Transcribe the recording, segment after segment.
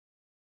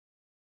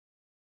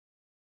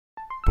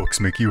Books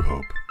make you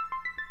hope.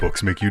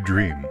 Books make you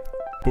dream.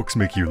 Books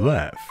make you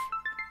laugh.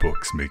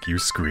 Books make you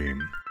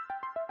scream.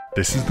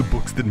 This is the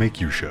Books That Make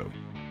You show,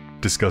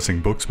 discussing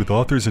books with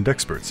authors and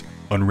experts,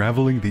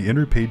 unraveling the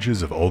inner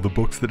pages of all the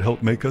books that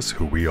help make us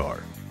who we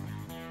are.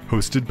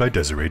 Hosted by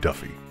Desiree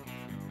Duffy.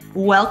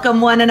 Welcome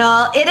one and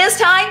all. It is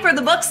time for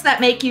the Books That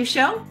Make You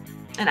show,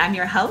 and I'm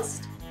your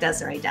host,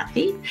 Desiree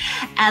Duffy.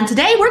 And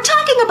today we're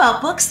talking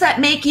about books that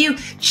make you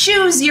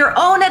choose your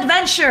own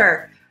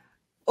adventure,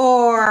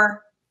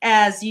 or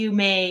as you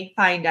may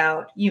find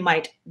out, you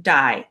might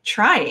die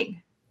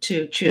trying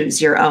to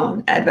choose your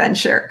own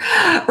adventure.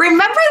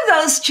 Remember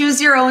those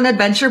choose your own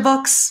adventure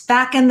books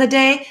back in the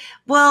day?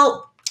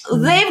 Well,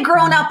 they've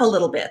grown up a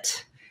little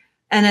bit,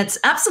 and it's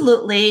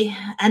absolutely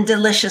and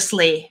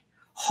deliciously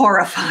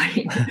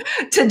horrifying.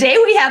 Today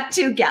we have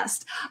two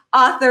guests,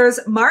 authors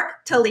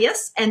Mark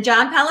Tullius and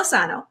John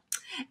Palisano,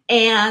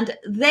 and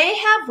they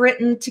have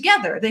written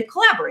together. They've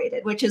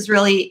collaborated, which is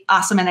really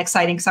awesome and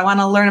exciting. So I want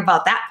to learn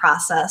about that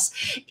process.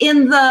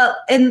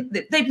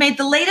 They've made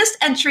the latest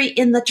entry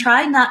in the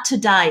Try Not to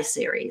Die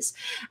series.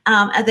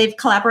 And they've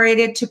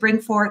collaborated to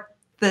bring forth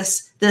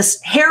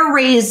this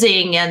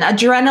hair-raising and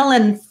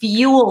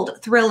adrenaline-fueled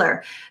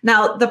thriller.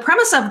 Now, the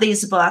premise of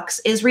these books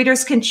is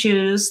readers can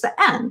choose the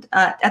end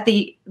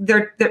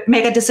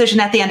make a decision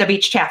at the end of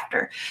each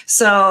chapter.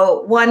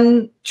 So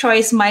one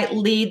choice might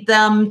lead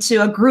them to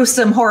a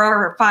gruesome,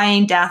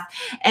 horrifying death,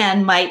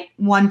 and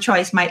one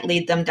choice might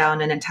lead them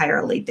down an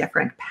entirely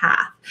different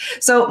path.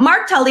 So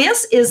Mark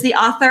Tullius is the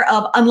author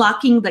of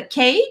Unlocking the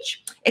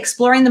Cage,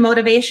 Exploring the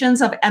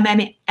Motivations of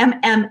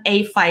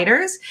MMA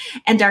Fighters,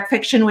 and dark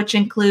fiction, which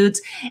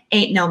includes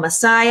Ain't No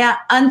Messiah,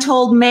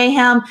 Untold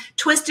Mayhem,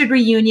 Twisted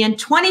Reunion,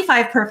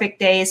 25 Perfect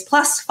Days,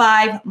 plus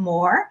 5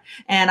 more.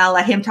 And I'll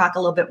let him talk a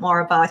little bit more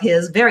about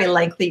his very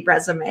lengthy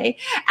resume.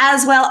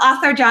 As well,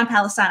 author John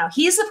Palisano.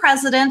 He's the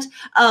president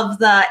of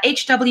the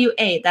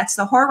HWA, that's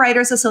the Horror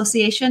Writers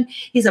Association.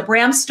 He's a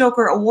Bram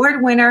Stoker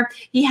Award winner.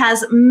 He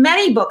has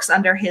many books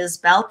under his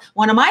belt.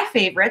 One of my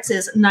favorites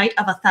is Night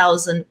of a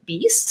Thousand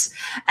Beasts.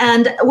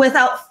 And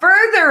without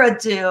further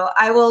ado,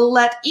 I will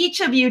let each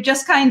of you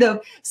just kind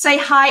of say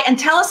hi and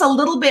tell us a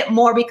little bit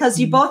more, because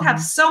you both have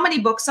so many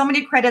books, so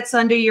many credits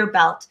under your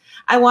belt.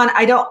 I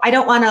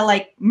don't want to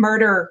like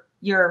murder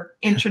your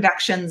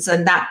introductions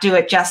and not do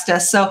it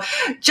justice. So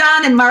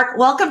John and Mark,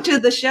 welcome to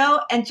the show.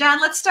 And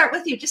John, let's start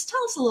with you. Just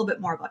tell us a little bit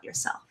more about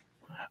yourself.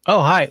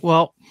 Oh, hi.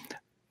 Well,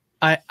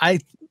 I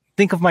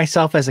think of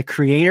myself as a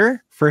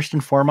creator, first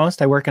and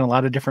foremost. I work in a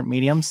lot of different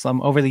mediums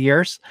over the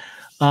years.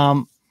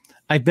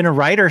 I've been a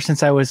writer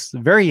since I was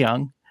very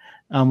young.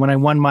 When I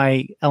won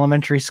my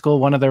elementary school,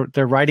 one of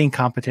the writing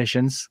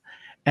competitions.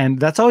 And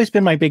that's always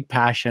been my big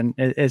passion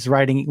is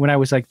writing. When I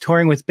was like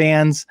touring with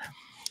bands,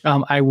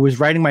 I was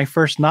writing my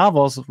first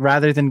novels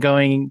rather than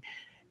going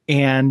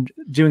and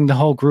doing the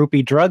whole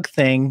groupie drug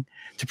thing.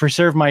 To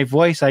preserve my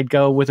voice, I'd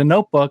go with a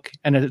notebook,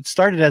 and it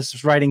started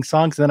as writing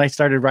songs. And then I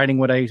started writing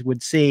what I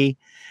would see.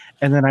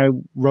 And then I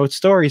wrote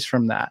stories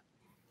from that.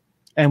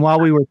 And while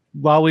we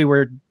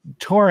were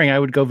touring, I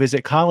would go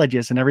visit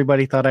colleges, and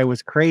everybody thought I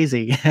was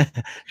crazy.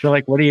 They're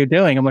like, "What are you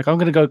doing?" I'm like, "I'm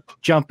going to go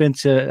jump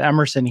into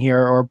Emerson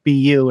here or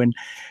BU and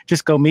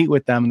just go meet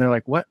with them." And they're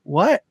like,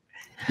 "What?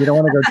 You don't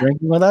want to go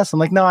drinking with us?" I'm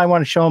like, "No, I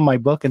want to show them my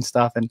book and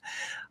stuff." And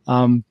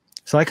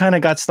so I kind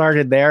of got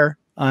started there,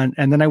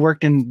 and then I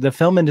worked in the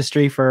film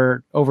industry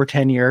for over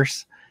 10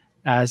 years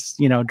as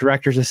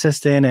director's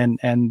assistant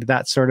and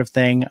that sort of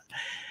thing.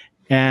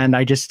 And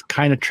I just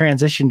kind of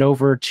transitioned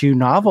over to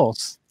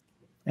novels.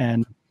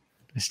 And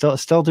I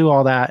still do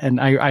all that.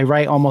 And I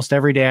write almost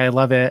every day. I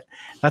love it.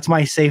 That's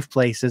my safe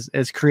place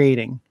is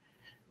creating,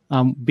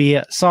 be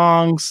it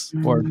songs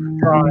or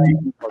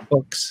drawing or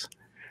books.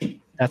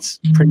 That's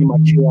pretty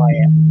much who I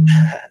am.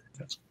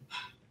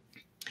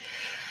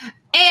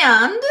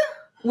 And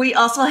we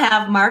also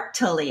have Mark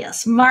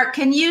Tullius. Mark,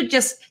 can you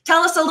just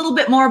tell us a little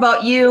bit more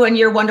about you and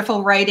your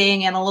wonderful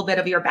writing and a little bit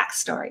of your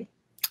backstory?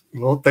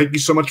 Well, thank you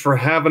so much for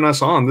having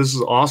us on. This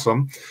is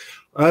awesome.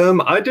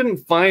 I didn't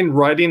find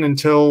writing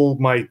until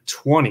my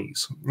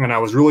 20s, and I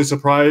was really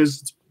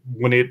surprised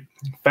when it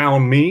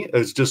found me.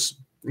 It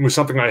was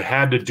something I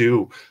had to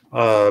do.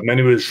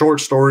 Many of it was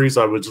short stories.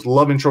 I was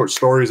loving short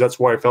stories. That's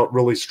why I felt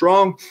really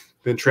strong.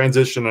 Then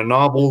transition to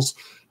novels.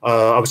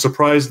 I was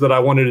surprised that I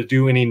wanted to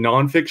do any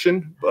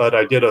nonfiction, but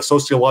I did a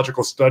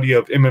sociological study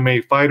of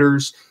MMA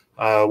fighters,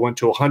 went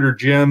to 100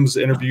 gyms,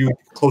 interviewed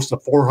close to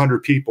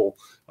 400 people,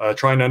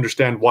 trying to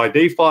understand why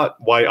they fought,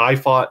 why I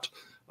fought.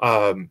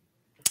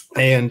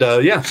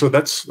 So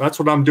that's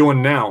what I'm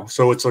doing now.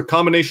 So it's a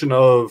combination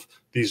of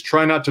these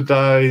Try Not to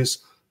Dies,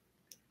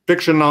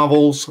 fiction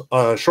novels,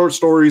 short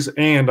stories,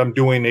 and I'm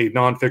doing a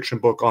nonfiction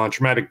book on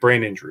traumatic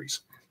brain injuries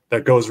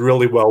that goes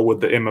really well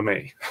with the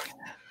MMA.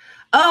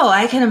 Oh,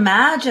 I can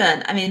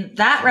imagine. I mean,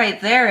 that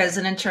right there is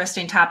an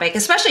interesting topic,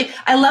 especially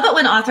I love it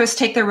when authors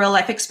take their real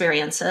life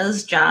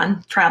experiences.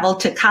 John traveled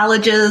to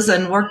colleges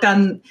and worked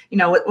on,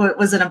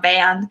 was in a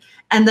band,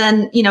 and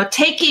then,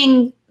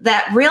 taking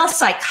that real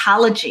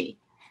psychology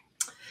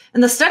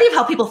and the study of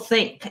how people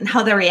think and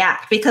how they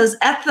react, because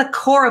at the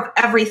core of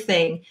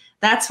everything,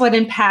 that's what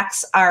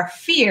impacts our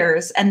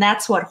fears. And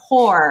that's what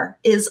horror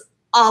is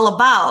all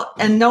about.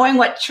 And knowing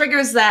what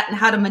triggers that and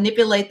how to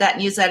manipulate that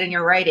and use that in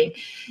your writing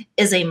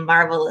is a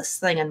marvelous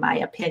thing, in my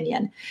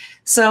opinion.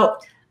 So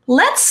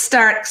let's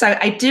start, because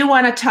I do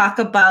want to talk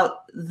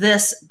about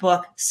this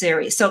book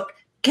series. So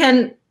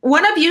can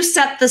one of you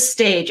set the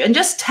stage and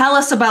just tell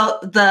us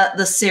about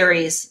the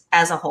series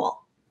as a whole?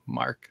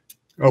 Mark.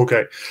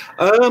 Okay.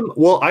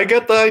 Well, I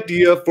got the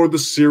idea for the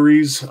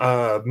series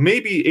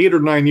maybe 8 or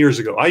 9 years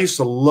ago. I used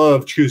to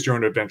love Choose Your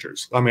Own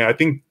Adventures. I mean, I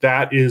think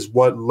that is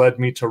what led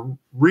me to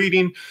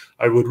reading.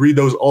 I would read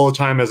those all the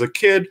time as a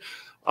kid.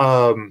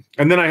 And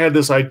then I had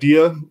this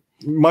idea.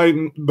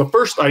 The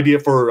first idea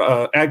for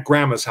At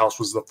Grandma's House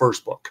was the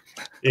first book.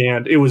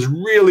 And it was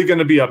really going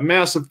to be a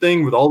massive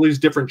thing with all these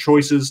different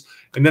choices.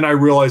 And then I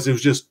realized it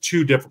was just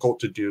too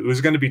difficult to do. It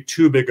was going to be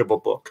too big of a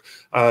book.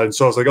 And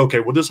so I was like, okay,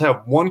 we'll just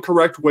have one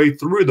correct way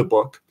through the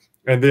book.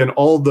 And then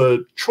all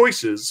the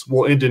choices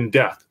will end in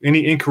death.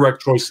 Any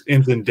incorrect choice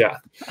ends in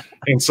death.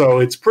 And so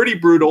it's pretty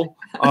brutal.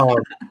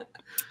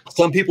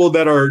 Some people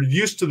that are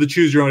used to the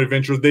Choose Your Own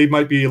Adventure, they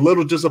might be a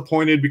little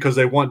disappointed because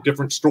they want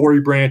different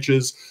story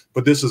branches,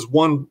 but this is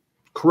one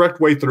correct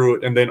way through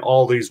it, and then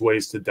all these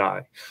ways to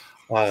die.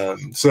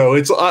 So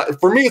it's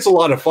for me, it's a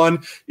lot of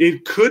fun.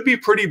 It could be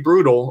pretty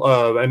brutal,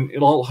 and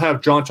I'll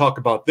have John talk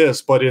about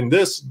this, but in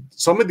this,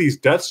 some of these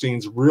death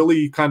scenes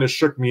really kind of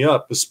shook me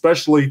up,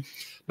 especially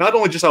not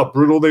only just how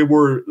brutal they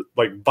were,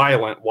 like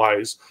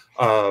violent-wise,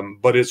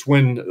 but it's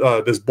when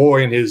this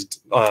boy and his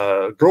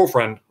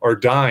girlfriend are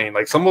dying.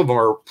 Like some of them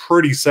are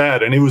pretty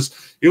sad, and it was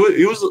a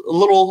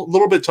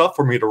little bit tough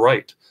for me to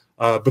write.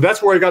 But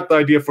that's where I got the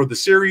idea for the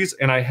series,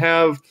 and I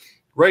have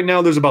right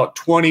now there's about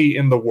 20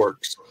 in the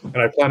works, and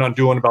I plan on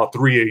doing about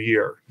 3 a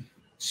year.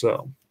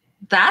 So.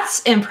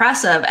 That's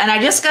impressive. And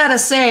I just got to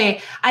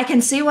say, I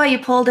can see why you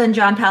pulled in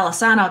John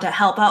Palisano to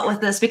help out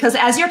with this, because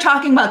as you're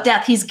talking about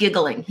death, he's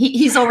giggling.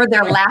 He's over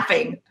there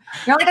laughing.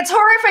 You're like, it's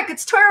horrific.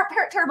 It's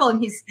terrible.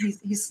 And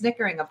he's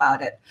snickering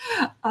about it.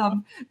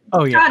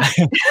 Oh, yeah.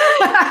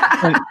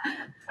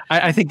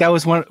 I think that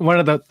was one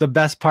of the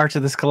best parts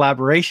of this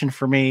collaboration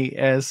for me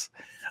is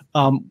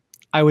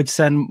I would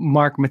send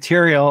Mark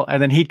material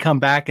and then he'd come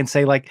back and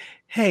say like,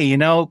 hey, you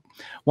know,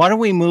 why don't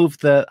we move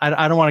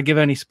I don't want to give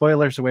any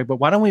spoilers away, but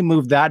why don't we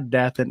move that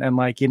death? And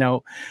like, you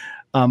know,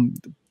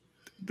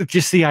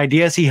 just the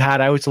ideas he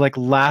had, I was like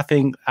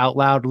laughing out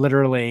loud,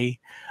 literally,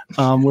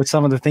 with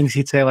some of the things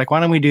he'd say, like, why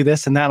don't we do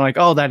this and that? And like,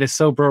 oh, that is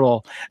so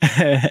brutal.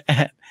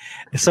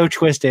 It's so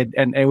twisted.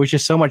 And it was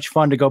just so much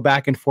fun to go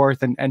back and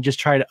forth and just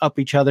try to up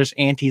each other's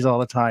antes all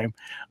the time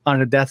on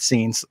the death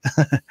scenes.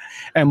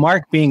 And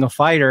Mark, being a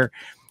fighter,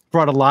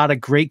 brought a lot of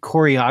great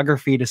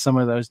choreography to some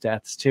of those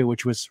deaths too,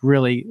 which was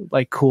really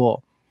like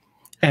cool.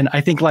 And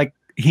I think like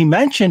he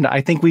mentioned,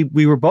 I think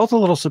we were both a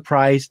little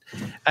surprised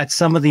at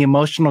some of the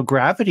emotional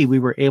gravity we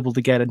were able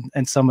to get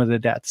in some of the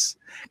deaths.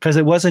 Because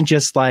it wasn't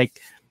just like,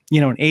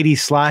 you know, an 80s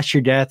slasher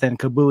death and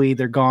kabooey,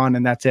 they're gone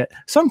and that's it.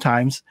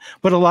 Sometimes,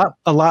 but a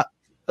lot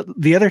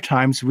the other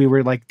times we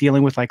were like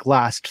dealing with like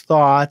last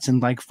thoughts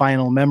and like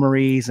final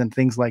memories and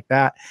things like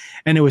that.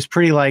 And it was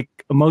pretty like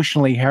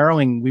emotionally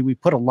harrowing. We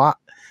put a lot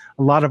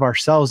of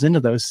ourselves into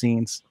those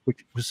scenes,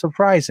 which was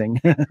surprising.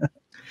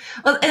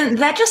 Well, and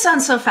that just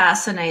sounds so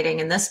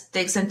fascinating. And this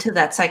digs into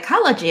that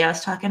psychology I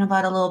was talking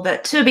about a little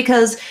bit too,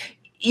 because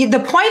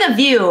the point of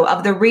view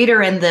of the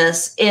reader in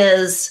this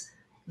is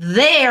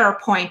their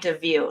point of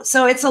view.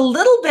 So it's a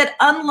little bit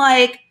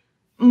unlike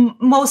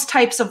most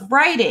types of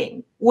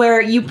writing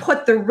where you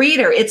put the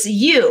reader, it's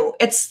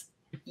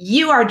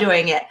you are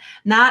doing it,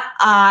 not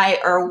I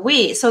or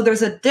we. So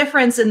there's a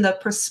difference in the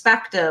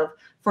perspective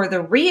for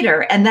the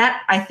reader. And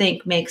that, I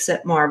think, makes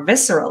it more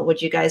visceral.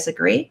 Would you guys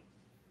agree?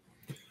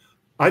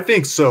 I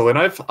think so. And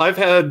I've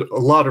had a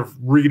lot of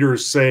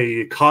readers say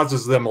it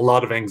causes them a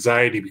lot of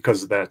anxiety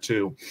because of that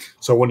too.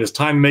 So when it's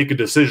time to make a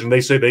decision,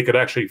 they say they could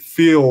actually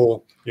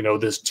feel, you know,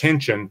 this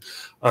tension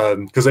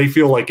because they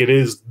feel like it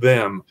is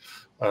them.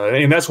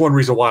 And that's one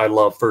reason why I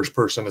love first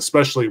person,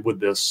 especially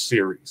with this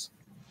series.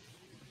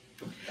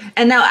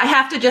 And now I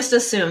have to just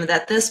assume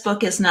that this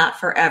book is not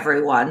for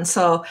everyone.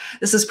 So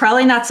this is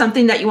probably not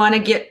something that you want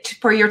to get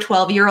for your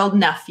 12-year-old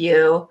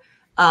nephew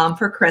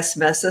for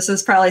Christmas. This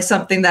is probably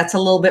something that's a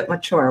little bit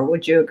mature.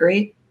 Would you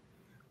agree?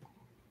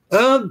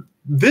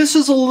 This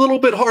is a little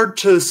bit hard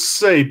to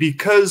say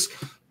because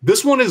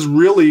this one is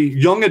really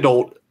young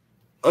adult.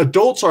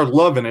 Adults are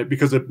loving it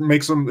because it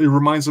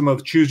reminds them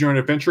of Choose Your Own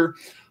Adventure.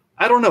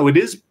 I don't know. It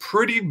is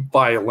pretty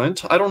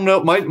violent. I don't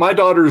know. My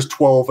daughter is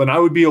 12, and I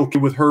would be okay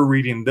with her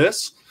reading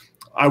this.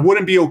 I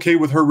wouldn't be okay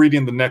with her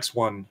reading the next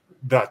one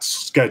that's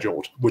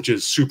scheduled, which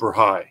is super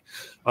high,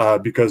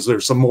 because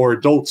there's some more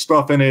adult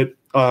stuff in it.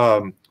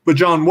 But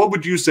John, what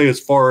would you say as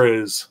far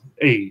as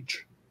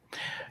age?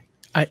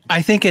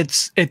 I think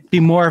it'd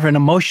be more of an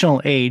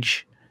emotional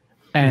age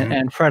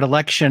and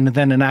predilection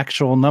than an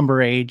actual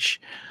number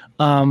age.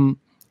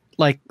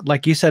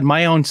 Like you said,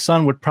 my own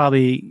son would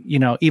probably, you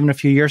know, even a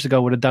few years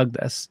ago would have dug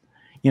this.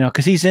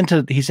 because he's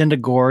into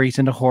gore, he's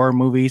into horror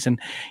movies, and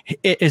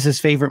it is his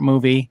favorite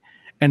movie.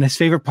 And his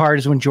favorite part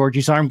is when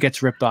Georgie's arm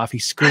gets ripped off. He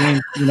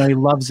screams, he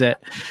loves it.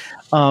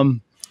 But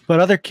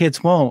other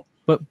kids won't.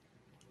 But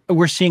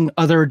we're seeing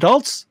other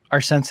adults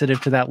are sensitive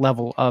to that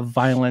level of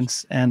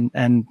violence and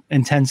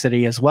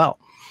intensity as well.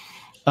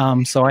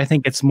 So I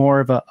think it's more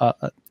of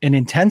an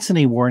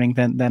intensity warning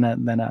than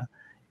a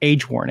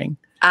age warning.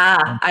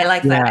 I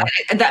like that.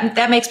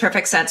 That makes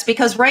perfect sense,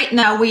 because right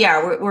now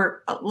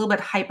we're a little bit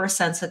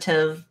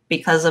hypersensitive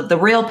because of the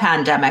real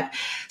pandemic.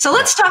 So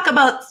let's talk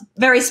about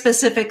very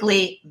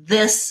specifically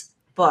this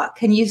book.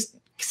 Can you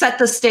set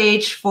the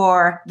stage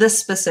for this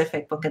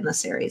specific book in the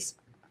series?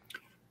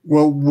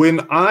 Well,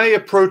 when I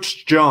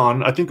approached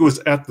John, I think it was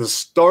at the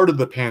start of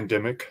the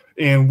pandemic,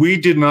 and we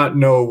did not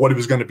know what it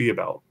was going to be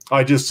about.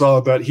 I just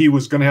saw that he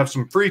was going to have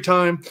some free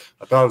time.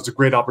 I thought it was a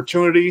great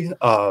opportunity.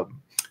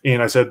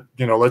 And I said,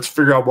 let's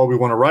figure out what we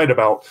want to write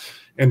about.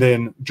 And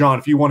then, John,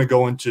 if you want to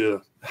go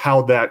into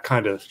how that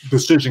kind of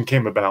decision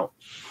came about.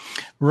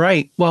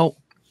 Right. Well,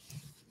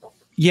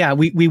 yeah,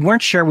 we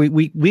weren't sure.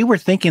 We were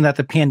thinking that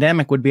the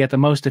pandemic would be at the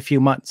most a few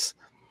months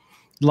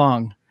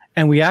long.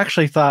 And we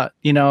actually thought,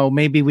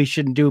 maybe we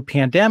shouldn't do a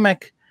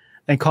pandemic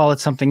and call it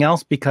something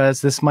else,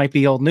 because this might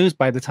be old news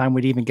by the time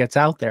it even gets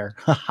out there.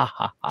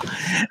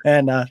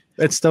 And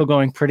it's still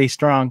going pretty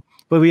strong.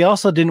 But we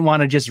also didn't want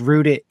to just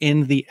root it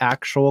in the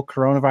actual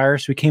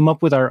coronavirus. We came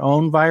up with our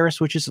own virus,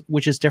 which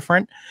is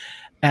different.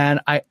 And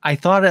I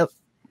thought it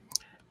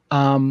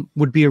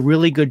would be a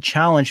really good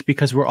challenge,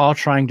 because we're all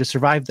trying to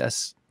survive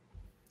this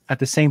at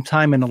the same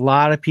time. And a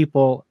lot of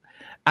people,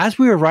 as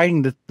we were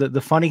writing,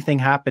 the funny thing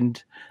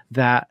happened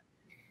that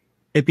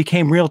it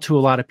became real to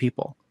a lot of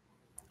people.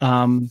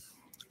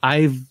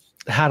 I've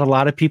had a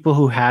lot of people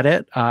who had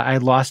it. I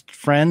lost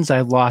friends.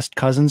 I lost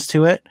cousins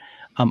to it.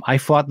 I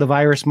fought the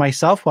virus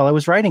myself while I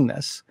was writing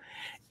this,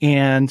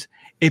 and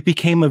it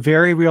became a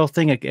very real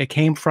thing. It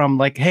came from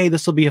like, hey,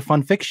 this will be a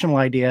fun fictional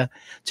idea,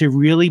 to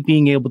really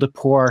being able to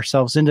pour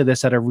ourselves into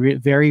this at a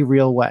very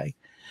real way,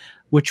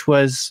 which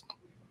was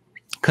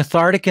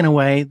cathartic in a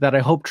way that I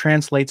hope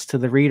translates to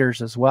the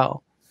readers as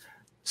well.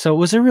 So it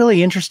was a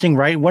really interesting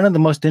one of the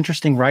most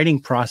interesting writing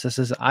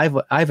processes I've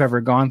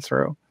ever gone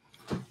through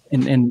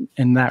in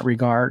that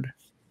regard.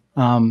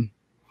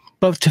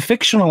 But to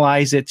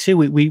fictionalize it too,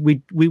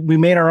 we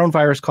made our own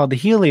virus called the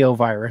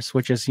heliovirus,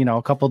 which is,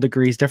 a couple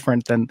degrees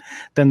different than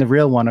the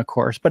real one, of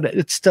course, but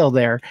it's still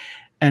there.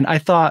 And I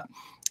thought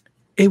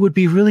it would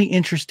be really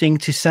interesting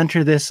to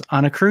center this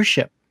on a cruise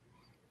ship,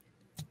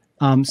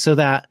 so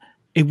that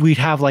we'd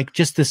have like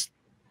just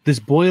this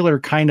boiler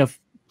kind of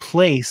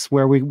place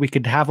where we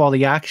could have all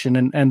the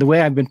action. And the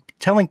way I've been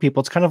telling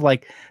people, it's kind of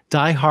like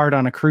Die Hard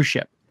on a cruise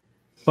ship,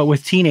 but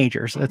with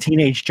teenagers, a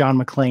teenage John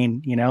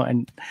McClane,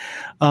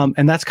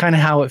 and that's kind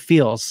of how it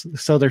feels.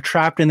 So they're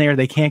trapped in there,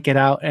 they can't get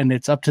out, and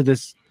it's up to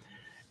this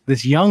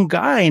young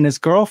guy and his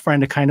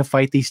girlfriend to kind of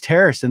fight these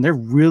terrorists, and they're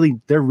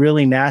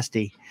really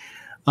nasty,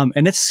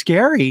 and it's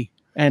scary.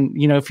 And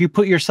if you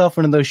put yourself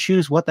into those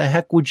shoes, what the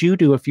heck would you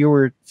do if you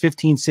were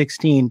 15,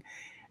 16,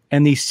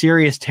 and these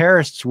serious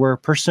terrorists were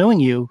pursuing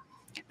you,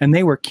 and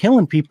they were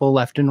killing people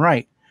left and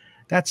right?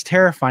 That's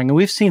terrifying. And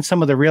we've seen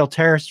some of the real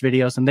terrorist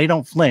videos, and they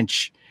don't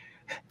flinch.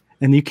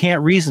 And you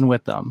can't reason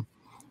with them.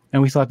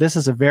 And we thought this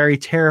is a very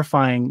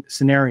terrifying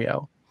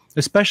scenario,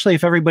 especially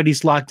if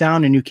everybody's locked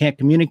down and you can't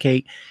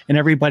communicate and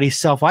everybody's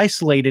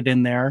self-isolated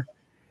in there.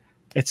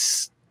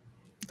 It's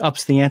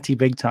ups the ante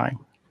big time.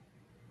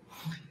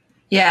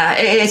 Yeah,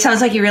 it sounds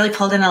like you really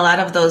pulled in a lot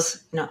of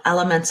those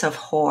elements of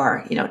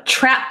horror.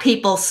 Trap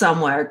people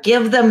somewhere,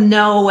 give them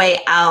no way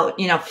out,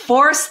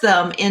 force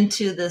them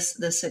into this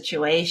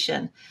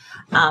situation.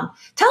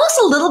 Tell us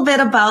a little bit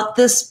about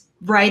this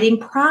writing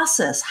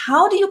process.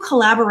 How do you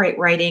collaborate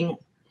writing,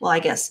 well, I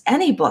guess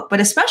any book,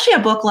 but especially a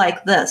book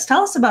like this?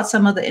 Tell us about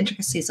some of the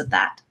intricacies of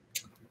that.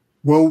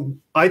 Well,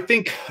 I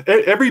think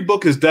every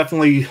book is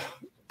definitely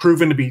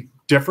proven to be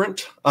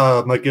different.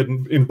 Like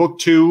in book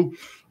 2,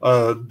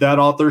 that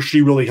author,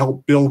 she really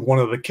helped build one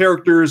of the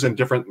characters and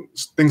different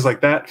things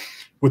like that.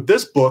 With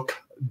this book,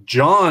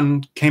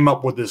 John came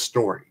up with this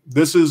story.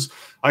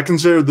 I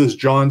consider this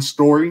John's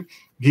story.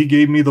 He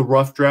gave me the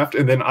rough draft,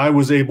 and then I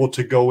was able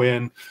to go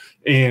in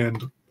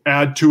and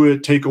add to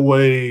it, take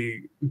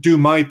away, do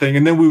my thing,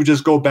 and then we would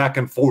just go back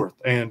and forth.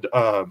 And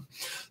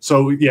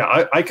so,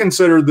 yeah, I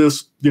consider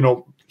this,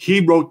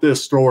 he wrote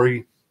this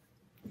story,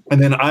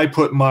 and then I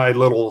put my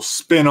little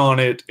spin on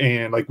it,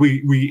 and like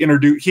we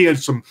introduced, he had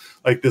some,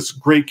 like this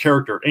great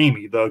character,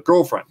 Amy, the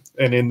girlfriend,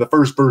 and in the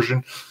first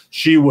version,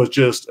 she was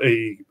just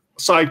a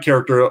side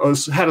character,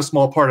 had a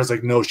small part. I was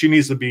like, no, she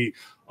needs to be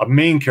a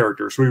main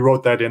character, so we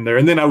wrote that in there.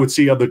 And then I would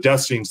see other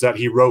death scenes that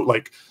he wrote,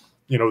 like,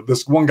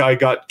 this one guy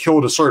got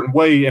killed a certain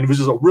way, and it was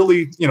just a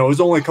really, it was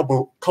only a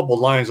couple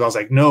lines. I was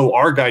like, no,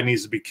 our guy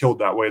needs to be killed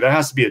that way. That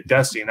has to be a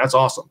death scene. That's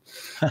awesome.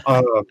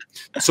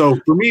 So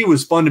for me, it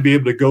was fun to be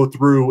able to go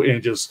through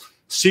and just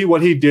see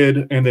what he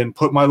did, and then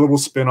put my little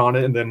spin on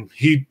it. And then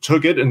he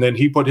took it, and then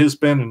he put his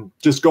spin, and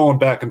just going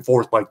back and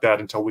forth like that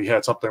until we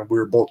had something we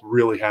were both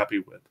really happy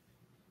with.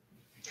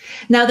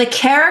 Now, the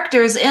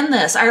characters in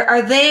this,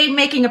 are they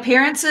making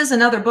appearances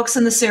in other books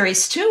in the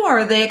series too, or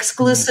are they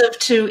exclusive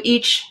to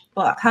each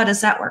book? How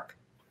does that work?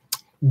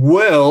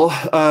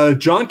 Well,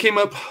 John came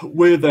up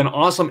with an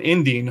awesome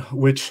ending,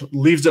 which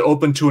leaves it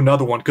open to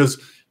another one. Because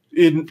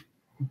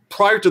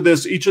prior to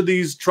this, each of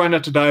these Try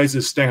Not to Dies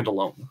is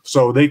standalone.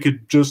 So they're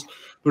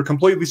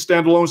completely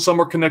standalone.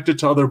 Some are connected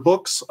to other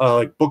books.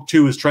 Like book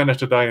 2 is Try Not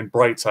to Die in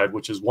Brightside,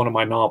 which is one of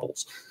my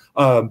novels.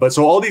 But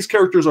so all these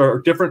characters are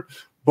different.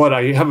 But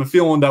I have a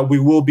feeling that we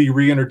will be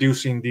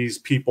reintroducing these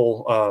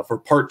people for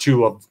part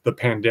 2 of the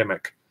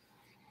pandemic.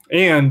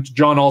 And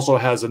John also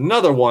has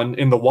another one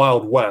in the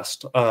Wild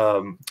West.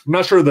 I'm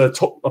not sure the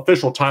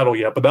official title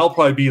yet, but that'll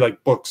probably be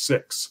like book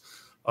 6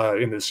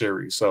 in this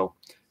series. So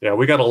yeah,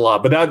 we got a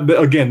lot. But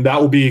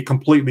that will be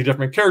completely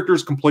different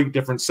characters, complete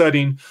different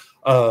setting.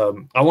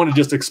 I want to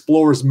just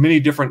explore as many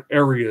different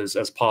areas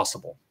as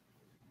possible.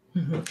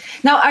 Mm-hmm.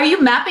 Now, are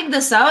you mapping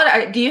this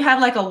out? Do you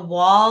have like a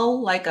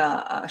wall, like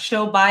a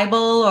show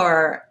Bible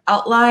or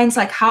outlines?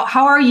 Like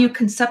how are you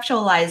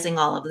conceptualizing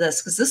all of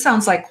this? Because this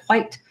sounds like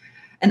quite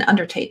an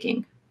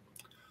undertaking.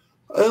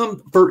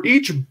 For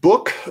each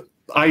book,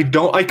 I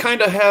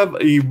kind of have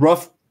a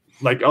rough,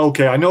 like,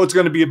 okay, I know it's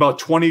going to be about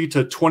 20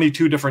 to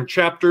 22 different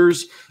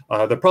chapters.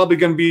 They're probably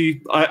going to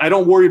be, I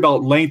don't worry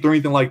about length or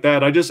anything like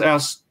that. I just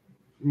ask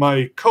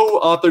my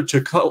co-author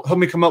to help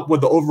me come up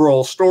with the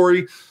overall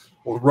story.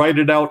 We'll write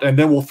it out, and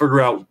then we'll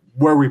figure out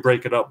where we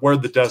break it up, where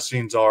the death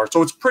scenes are.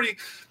 So it's pretty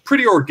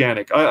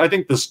organic. I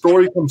think the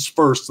story comes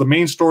first. The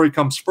main story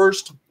comes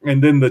first,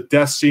 and then the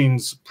death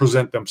scenes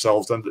present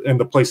themselves and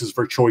the places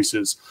for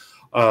choices.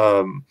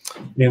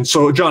 And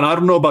so, John, I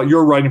don't know about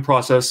your writing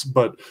process,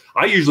 but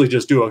I usually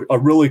just do a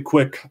really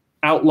quick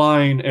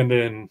outline and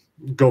then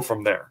go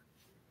from there.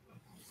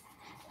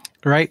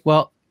 Right.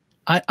 Well,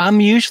 I'm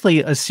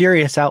usually a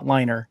serious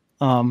outliner.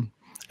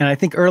 And I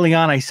think early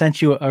on, I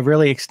sent you a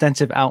really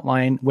extensive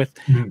outline with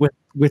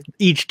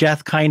each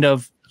death kind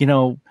of,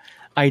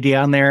 idea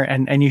on there.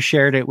 And you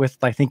shared it with,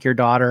 I think, your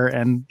daughter,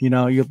 and,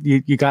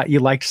 you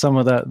liked some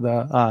of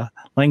the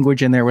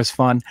language in there was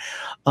fun.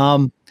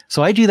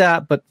 So I do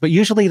that, but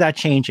usually that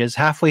changes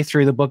halfway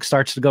through. The book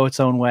starts to go its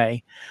own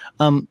way.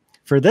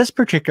 For this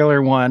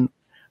particular one,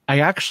 I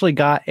actually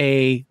got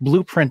a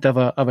blueprint of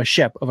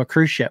a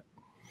cruise ship.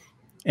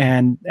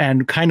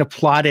 And kind of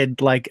plotted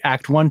like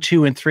act 1,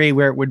 2, and 3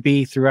 where it would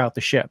be throughout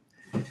the ship.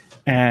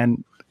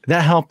 And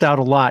that helped out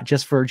a lot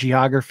just for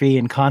geography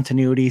and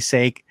continuity's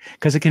sake,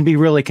 because it can be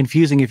really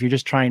confusing if you're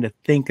just trying to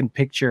think and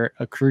picture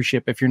a cruise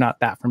ship if you're not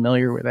that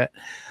familiar with it.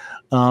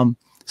 So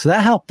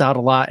that helped out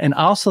a lot. And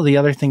also the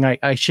other thing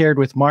I shared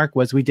with Mark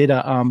was we did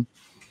a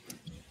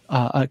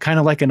kind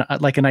of like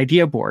an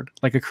idea board,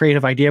 like a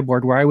creative idea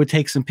board, where I would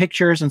take some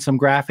pictures and some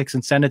graphics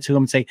and send it to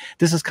him and say,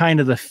 this is kind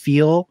of the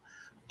feel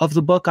of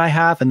the book I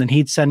have. And then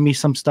he'd send me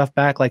some stuff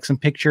back, like some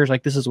pictures,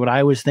 like this is what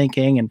I was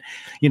thinking. And,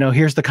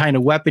 here's the kind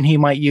of weapon he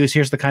might use.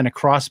 Here's the kind of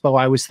crossbow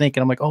I was thinking.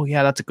 I'm like, oh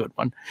yeah, that's a good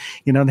one.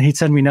 Then he'd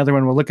send me another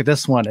one. Well, look at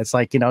this one. It's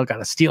like, got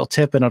a steel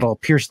tip and it'll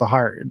pierce the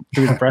heart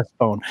through the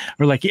breastbone.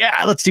 We're like,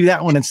 yeah, let's do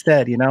that one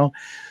instead,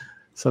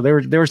 So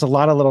there was a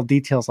lot of little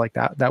details like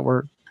that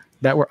were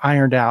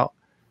ironed out.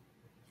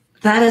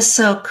 That is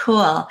so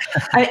cool.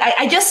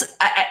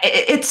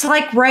 It's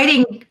like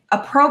writing a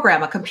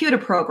program, a computer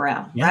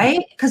program, right?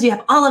 Because you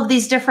have all of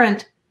these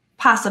different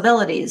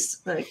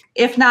possibilities. Like,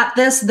 if not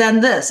this,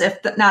 then this. If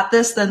not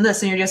this, then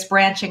this. And you're just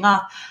branching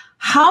off.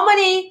 How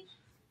many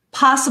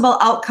possible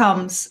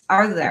outcomes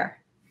are there?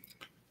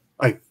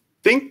 I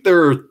think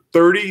there are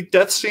 30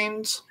 death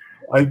scenes.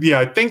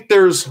 I think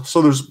there's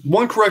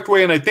one correct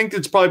way, and I think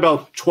it's probably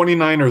about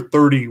 29 or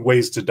 30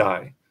 ways to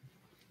die.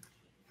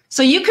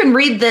 So you can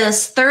read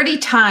this 30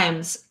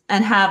 times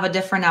and have a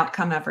different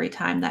outcome every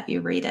time that you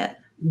read it.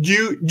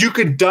 You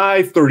could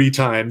die 30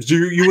 times.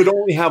 You would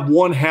only have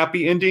one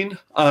happy ending.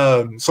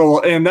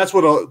 And that's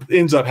what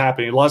ends up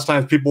happening. Lots of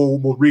times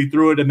people will read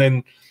through it, and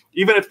then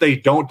even if they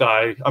don't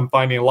die, I'm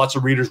finding lots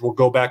of readers will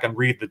go back and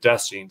read the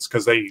death scenes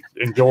because they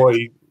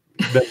enjoy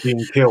them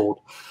being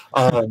killed.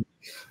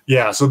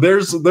 So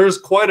there's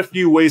quite a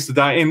few ways to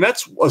die, and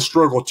that's a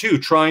struggle too,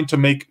 trying to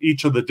make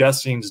each of the death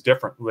scenes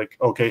different. Like,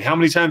 okay, how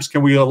many times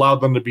can we allow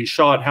them to be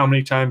shot? How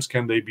many times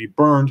can they be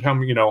burned? How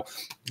many,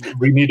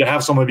 we need to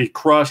have someone be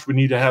crushed. We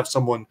need to have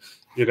someone,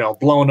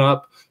 blown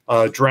up,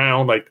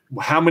 drowned. Like,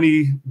 how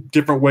many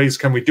different ways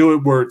can we do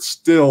it where it's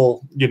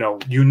still,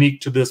 unique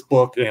to this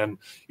book, and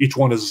each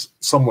one is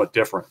somewhat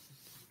different.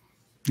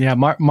 Yeah,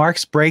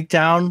 Mark's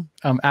breakdown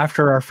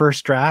after our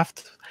first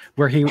draft,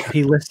 where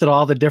he listed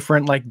all the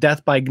different, like,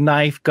 death by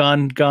knife,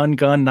 gun,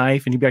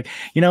 knife. And he'd be like,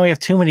 we have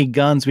too many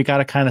guns. We got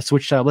to kind of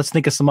switch up. Let's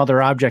think of some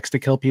other objects to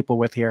kill people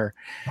with here.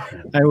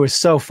 It was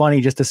so funny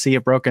just to see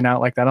it broken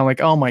out like that. I'm like,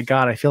 oh my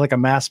God, I feel like a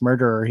mass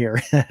murderer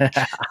here.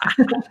 I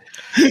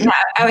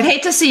would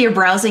hate to see your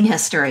browsing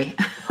history.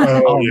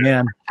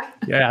 Man.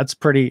 Yeah, it's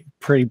pretty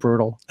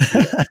brutal.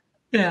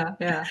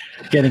 Yeah.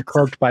 Getting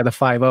cloaked by the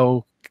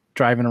 5.0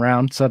 driving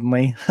around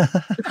suddenly.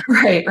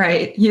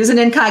 Right. Use an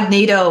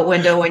incognito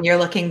window when you're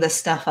looking this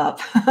stuff up.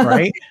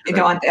 Right. You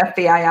don't want the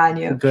FBI on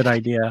you. Good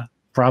idea.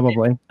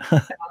 Probably.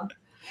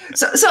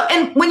 So,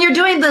 and when you're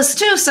doing this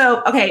too,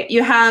 so, okay,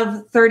 you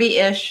have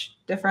 30-ish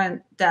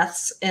different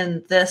deaths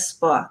in this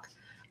book.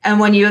 And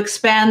when you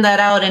expand that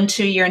out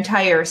into your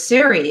entire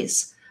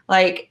series,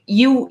 like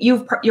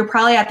you're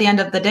probably at the end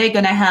of the day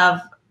going to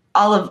have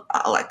all of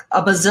like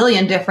a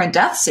bazillion different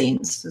death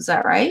scenes. Is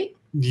that right?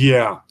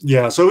 Yeah.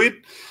 Yeah. So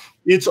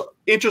it's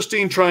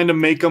interesting trying to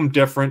make them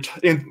different.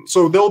 And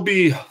so there'll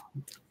be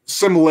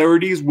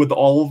similarities with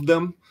all of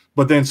them,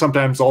 but then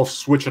sometimes I'll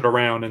switch it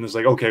around and it's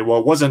like, okay, well,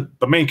 it wasn't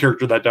the main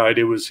character that died.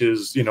 It was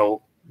his,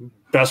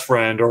 best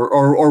friend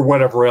or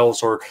whatever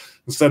else, or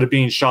instead of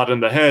being shot in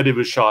the head, it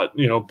was shot,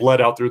 bled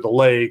out through the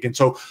leg. And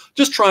so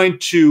just trying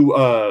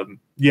to,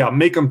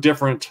 make them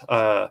different.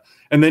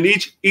 And then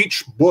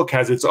each book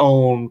has its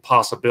own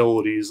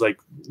possibilities. Like,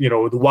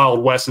 the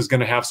Wild West is going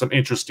to have some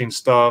interesting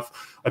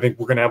stuff. I think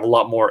we're going to have a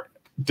lot more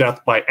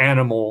death by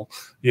animal,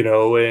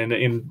 and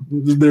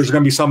there's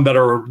going to be some that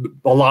are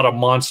a lot of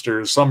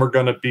monsters. Some are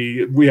going to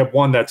be, we have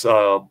one that's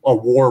a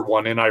war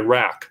one in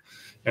Iraq.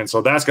 And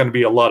so that's going to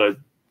be a lot of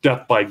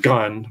death by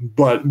gun,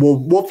 but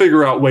we'll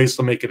figure out ways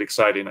to make it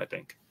exciting, I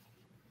think.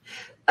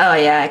 Oh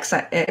yeah,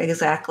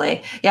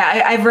 exactly.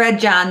 Yeah, I've read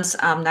John's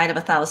Night of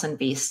a Thousand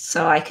Beasts,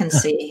 so I can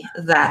see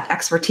that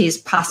expertise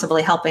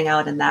possibly helping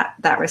out in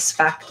that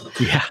respect.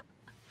 Yeah.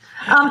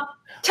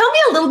 Tell me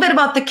a little bit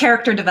about the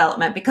character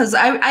development, because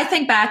I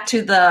think back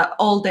to the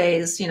old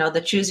days,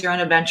 the Choose Your Own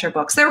Adventure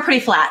books. They were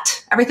pretty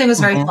flat. Everything was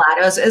very flat.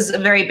 It was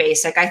very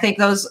basic. I think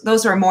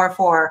those were more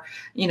for,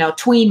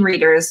 tween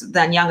readers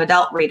than young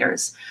adult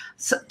readers.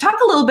 So talk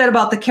a little bit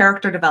about the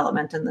character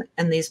development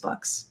in these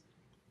books.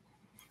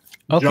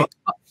 Okay.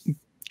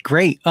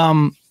 Great.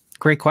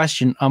 Great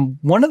question.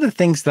 One of the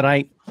things that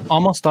I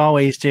almost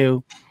always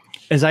do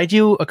is I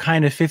do a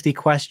kind of 50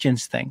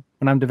 questions thing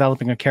when I'm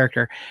developing a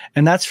character,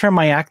 and that's from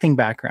my acting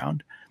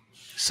background.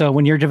 So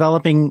when you're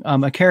developing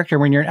a character,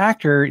 when you're an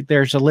actor,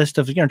 there's a list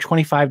of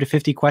 25 to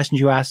 50 questions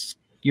you ask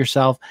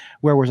yourself.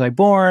 Where was I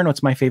born?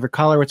 What's my favorite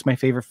color? What's my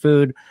favorite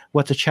food?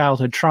 What's a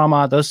childhood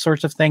trauma? Those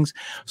sorts of things.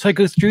 So I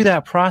go through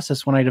that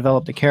process when I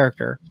develop the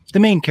character. The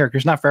main character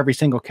is not for every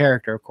single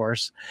character, of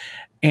course,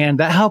 and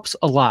that helps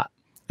a lot,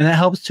 and that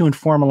helps to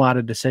inform a lot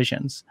of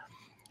decisions.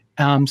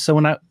 So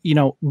when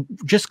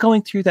just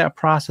going through that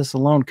process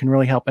alone can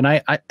really help.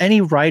 And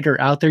any writer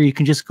out there, you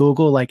can just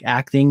Google like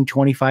acting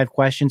 25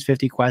 questions,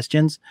 50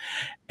 questions.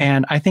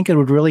 And I think it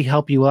would really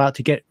help you out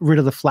to get rid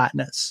of the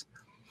flatness,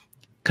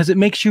 because it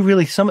makes you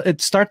really,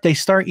 they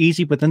start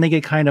easy, but then they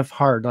get kind of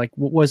hard. Like,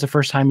 what was the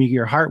first time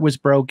your heart was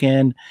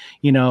broken?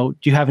 Do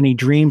you have any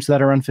dreams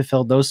that are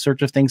unfulfilled? Those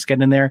sorts of things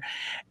get in there.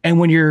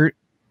 And when you're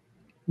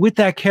with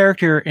that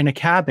character in a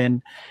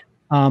cabin,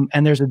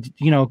 and there's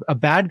a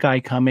bad guy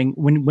coming,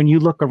 when you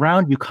look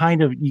around,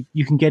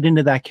 you can get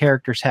into that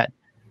character's head,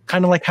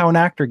 kind of like how an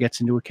actor gets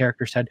into a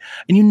character's head,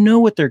 and you know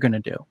what they're going to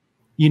do.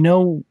 You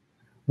know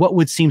what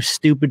would seem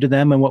stupid to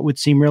them and what would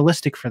seem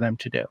realistic for them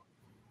to do.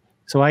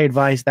 So I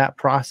advise that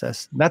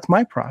process. That's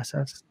my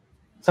process.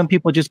 Some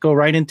people just go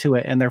right into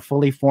it and they're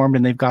fully formed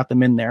and they've got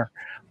them in there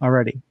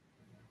already.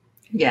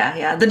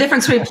 Yeah. The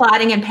difference between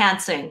plotting and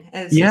pantsing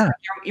is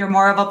you're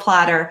more of a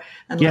plotter.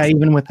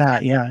 Even with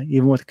that. Yeah.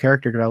 Even with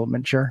character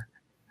development. Sure.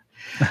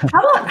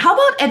 How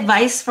about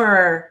advice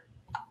for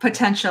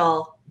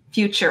potential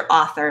future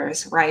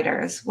authors,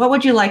 writers? What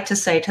would you like to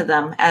say to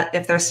them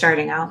if they're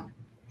starting out?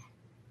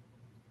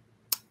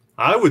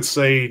 I would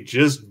say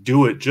just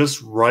do it,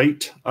 just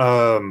write.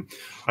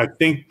 I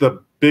think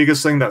the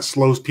biggest thing that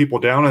slows people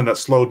down and that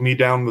slowed me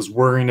down was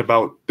worrying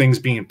about things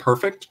being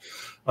perfect.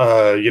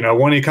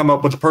 When you come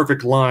up with the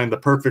perfect line, the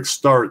perfect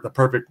start, the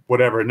perfect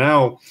whatever.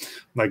 Now,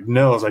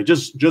 it's like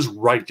just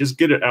write, just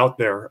get it out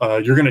there.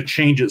 You're going to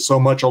change it so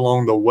much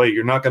along the way.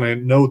 You're not going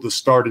to know the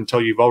start until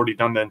you've already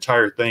done the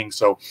entire thing.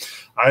 So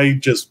I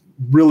just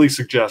really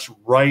suggest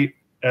write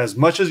as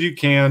much as you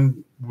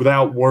can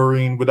without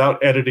worrying,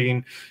 without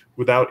editing,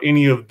 without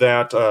any of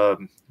that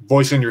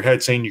voice in your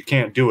head saying you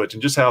can't do it,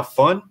 and just have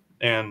fun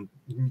and,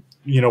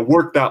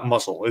 work that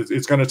muscle.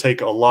 It's going to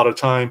take a lot of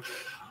time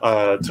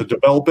to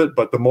develop it,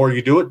 but the more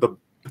you do it, the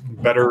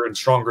better and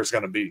stronger it's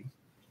going to be.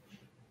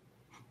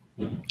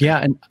 Yeah.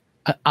 And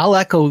I'll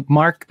echo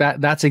Mark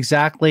that's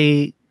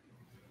exactly,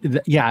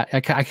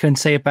 I couldn't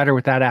say it better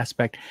with that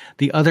aspect.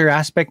 The other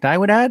aspect I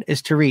would add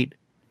is to read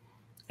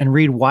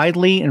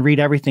widely and read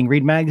everything.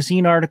 Read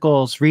magazine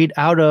articles,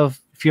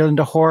 if you're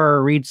into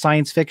horror, read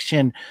science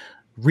fiction,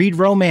 read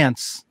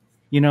romance,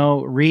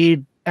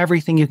 read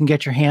everything you can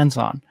get your hands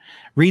on.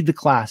 Read the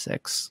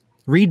classics.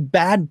 Read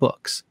bad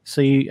books,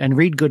 and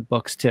read good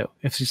books too.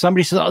 If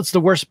somebody says, "Oh, it's the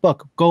worst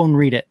book," go and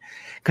read it,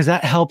 because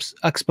that helps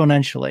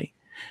exponentially.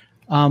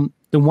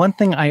 The one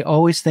thing I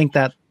always think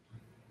that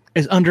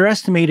is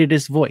underestimated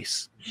is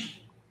voice.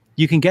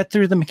 You can get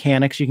through the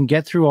mechanics, you can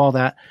get through all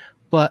that,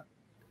 but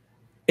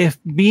if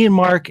me and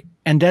Mark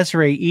and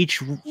Desiree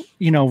each,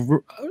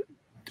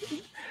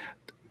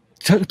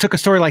 took a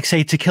story like,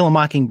 say, To Kill a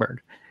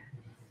Mockingbird,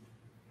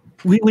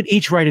 we would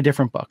each write a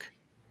different book.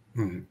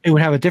 It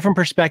would have a different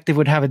perspective,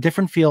 would have a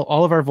different feel.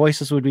 All of our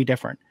voices would be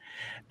different.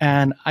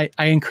 And I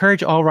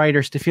encourage all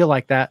writers to feel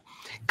like that,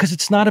 because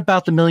it's not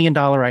about the $1 million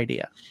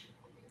idea.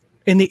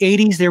 In the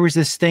 80s, there was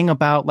this thing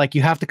about like,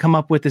 you have to come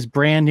up with this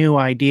brand new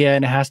idea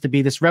and it has to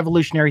be this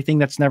revolutionary thing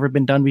that's never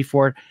been done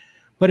before.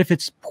 But if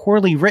it's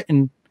poorly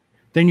written,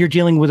 then you're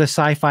dealing with a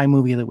sci-fi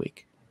movie of the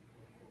week.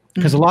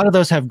 Because a lot of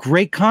those have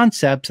great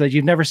concepts that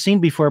you've never seen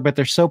before, but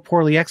they're so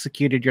poorly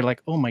executed. You're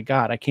like, oh my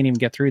God, I can't even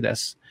get through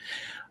this.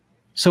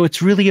 So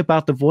it's really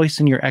about the voice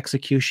and your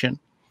execution.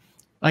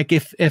 Like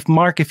if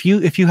Mark, if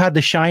you had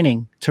The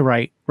Shining to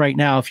write right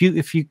now, if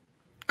you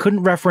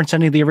couldn't reference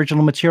any of the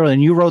original material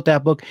and you wrote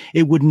that book,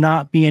 it would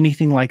not be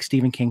anything like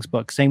Stephen King's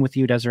book. Same with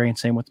you, Desiree, and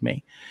same with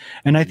me.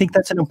 And I think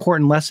that's an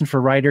important lesson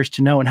for writers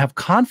to know and have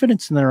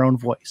confidence in their own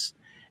voice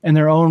and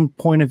their own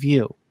point of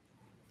view.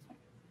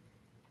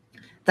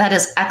 That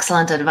is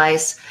excellent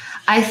advice.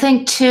 I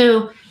think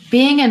too,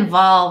 being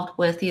involved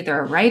with either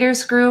a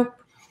writer's group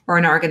or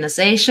an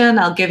organization,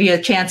 I'll give you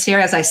a chance here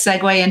as I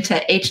segue into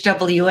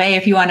HWA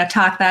if you want to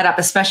talk that up,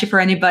 especially for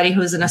anybody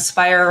who's an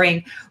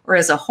aspiring or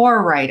is a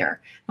horror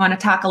writer. You want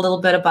to talk a little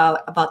bit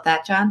about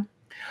that, John?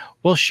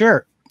 Well,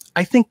 sure.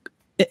 I think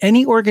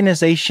any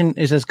organization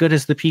is as good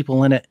as the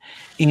people in it.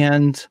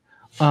 And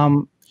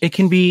it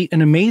can be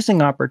an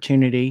amazing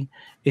opportunity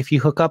if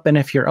you hook up and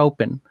if you're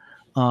open.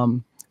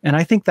 And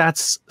I think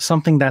that's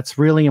something that's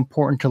really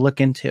important to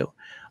look into.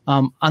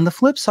 On the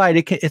flip side,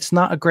 it's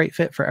not a great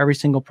fit for every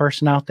single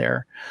person out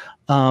there.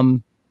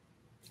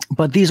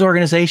 But these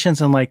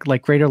organizations and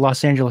like Greater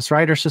Los Angeles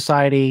Writers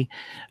Society,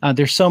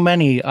 there's so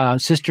many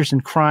Sisters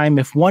in Crime.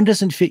 If one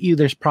doesn't fit you,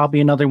 there's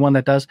probably another one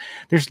that does.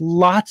 There's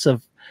lots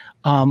of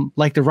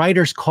like the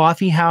Writers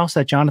Coffee House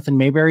that Jonathan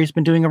Mayberry has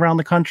been doing around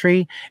the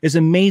country is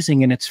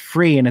amazing, and it's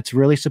free and it's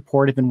really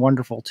supportive and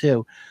wonderful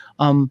too.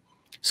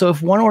 So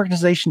if one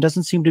organization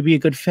doesn't seem to be a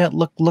good fit,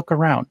 look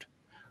around.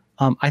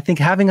 I think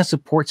having a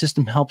support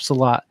system helps a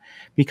lot,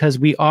 because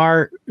we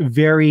are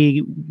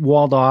very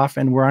walled off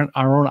and we're on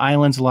our own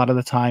islands a lot of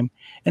the time.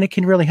 And it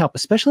can really help,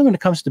 especially when it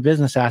comes to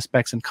business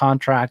aspects and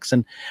contracts.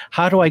 And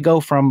how do I go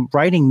from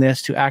writing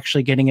this to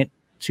actually getting it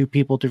to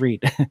people to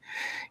read,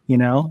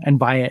 and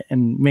buy it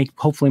and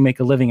hopefully make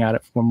a living at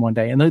it from one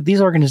day. And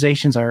these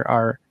organizations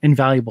are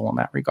invaluable in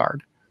that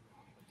regard.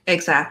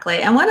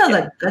 Exactly. And one of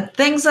the good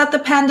things that the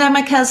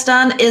pandemic has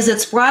done is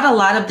it's brought a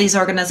lot of these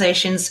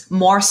organizations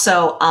more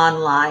so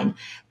online.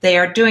 They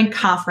are doing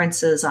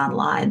conferences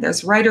online.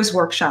 There's writers'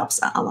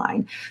 workshops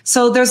online.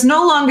 So there's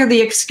no longer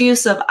the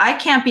excuse of, I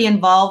can't be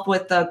involved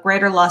with the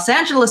Greater Los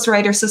Angeles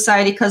Writers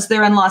Society because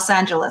they're in Los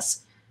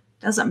Angeles.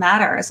 Doesn't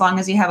matter as long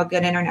as you have a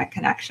good internet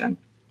connection.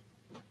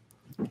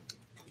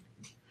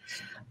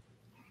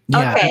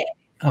 Yeah. Okay.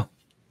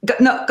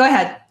 Go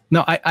ahead.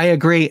 No, I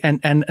agree,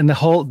 and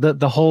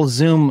the whole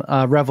Zoom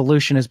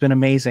revolution has been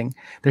amazing.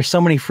 There's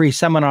so many free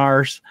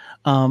seminars.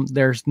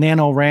 There's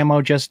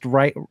NaNoWriMo just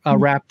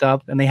wrapped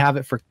up, and they have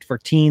it for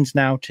teens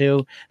now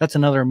too. That's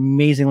another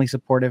amazingly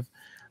supportive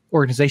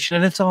organization,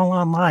 and it's all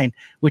online,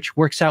 which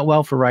works out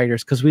well for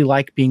writers because we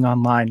like being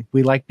online.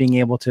 We like being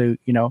able to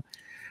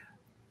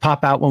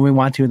pop out when we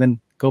want to, then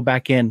go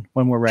back in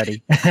when we're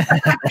ready.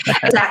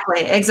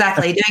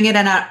 Exactly. Doing it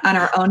on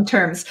our own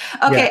terms.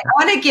 Okay, yeah. I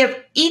want to give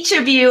each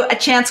of you a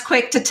chance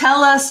quick to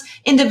tell us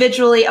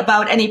individually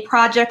about any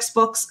projects,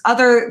 books,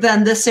 other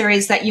than this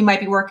series that you might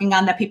be working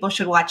on that people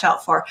should watch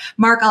out for.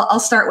 Mark, I'll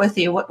start with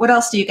you. What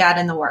else do you got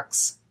in the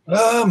works?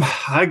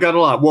 I got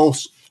a lot. Well,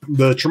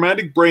 the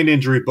Traumatic Brain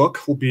Injury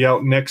book will be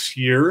out next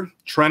year.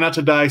 Try Not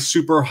to Die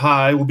Super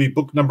High will be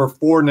book number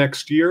 4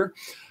 next year.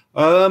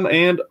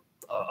 And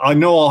I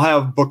know I'll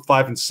have book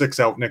 5 and 6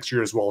 out next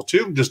year as well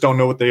too. Just don't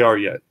know what they are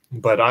yet.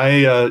 But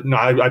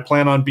I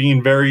plan on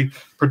being very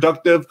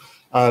productive.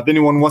 If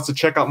anyone wants to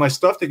check out my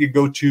stuff, they could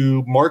go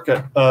to Mark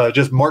at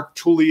just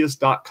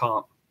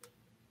marktullius.com.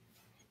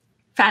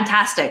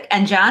 Fantastic.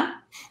 And John?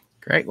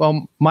 Great.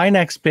 Well, my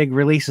next big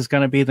release is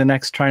going to be the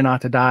next Try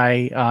Not to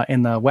Die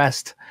in the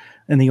West.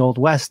 In the Old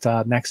West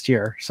next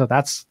year. So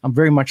I'm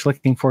very much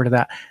looking forward to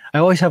that. I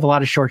always have a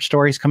lot of short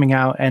stories coming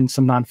out and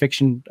some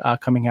nonfiction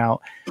coming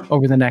out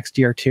over the next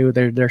year or two.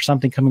 There's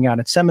something coming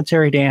out at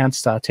Cemetery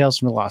Dance, Tales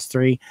from the Lost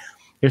 3.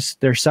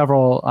 There's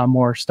several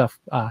more stuff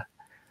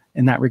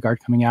in that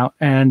regard coming out.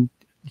 And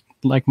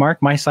like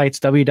Mark, my site's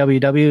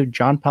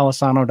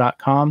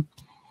www.johnpalisano.com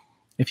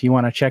if you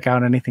want to check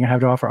out anything I have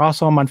to offer.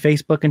 Also, I'm on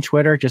Facebook and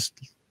Twitter.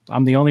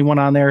 I'm the only one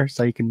on there,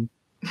 so you can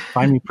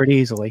find me pretty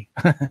easily.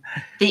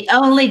 The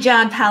only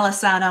John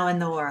Palisano in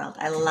the world.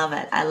 I love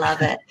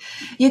it.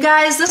 You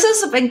guys, this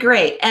has been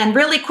great. And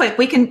really quick,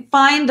 we can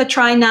find the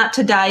Try Not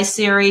to Die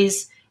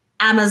series,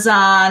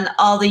 Amazon,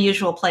 all the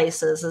usual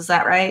places. Is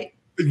that right?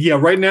 Yeah,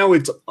 right now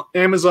it's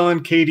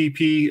Amazon,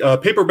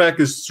 KDP. Paperback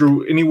is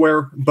through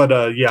anywhere. But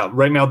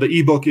right now the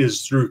ebook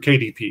is through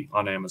KDP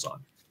on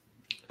Amazon.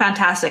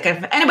 Fantastic.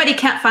 If anybody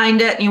can't find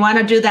it and you want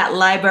to do that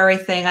library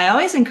thing, I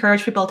always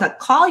encourage people to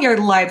call your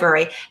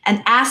library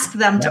and ask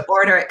them to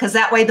order it, because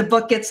that way the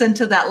book gets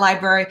into that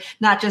library,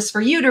 not just for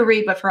you to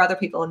read, but for other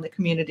people in the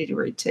community to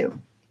read too.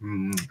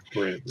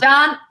 Great.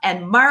 John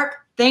and Mark,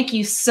 Thank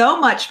you so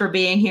much for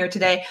being here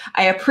today.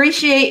 I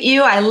appreciate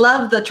you. I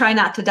love the Try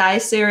Not to Die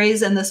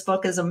series, and this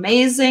book is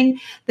amazing.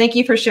 Thank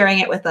you for sharing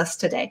it with us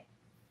today.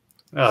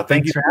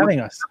 Thank you for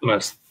having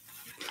us.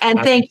 And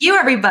thank you,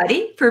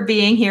 everybody, for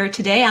being here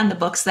today on the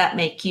Books That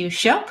Make You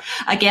show.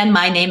 Again,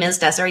 my name is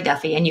Desiree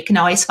Duffy, and you can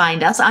always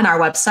find us on our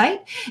website.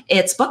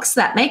 It's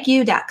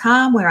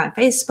booksthatmakeyou.com. We're on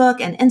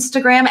Facebook and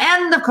Instagram.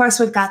 And of course,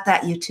 we've got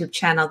that YouTube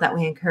channel that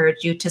we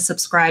encourage you to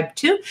subscribe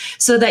to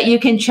so that you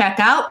can check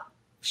out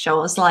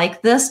shows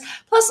like this,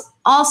 plus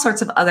all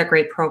sorts of other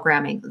great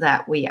programming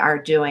that we are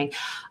doing.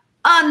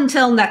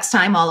 Until next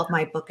time, all of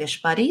my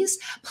bookish buddies,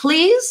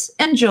 please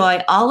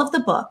enjoy all of the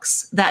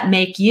books that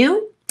make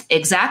you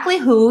exactly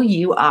who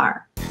you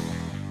are.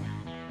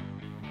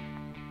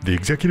 The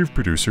executive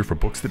producer for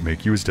Books That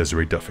Make You is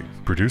Desiree Duffy.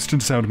 Produced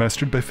and sound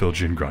mastered by Phil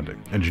Giangrande.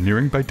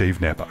 Engineering by Dave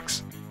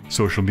Nabox.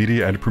 Social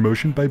media and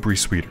promotion by Bree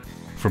Sweeter.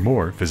 For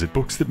more, visit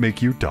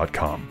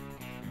booksthatmakeyou.com.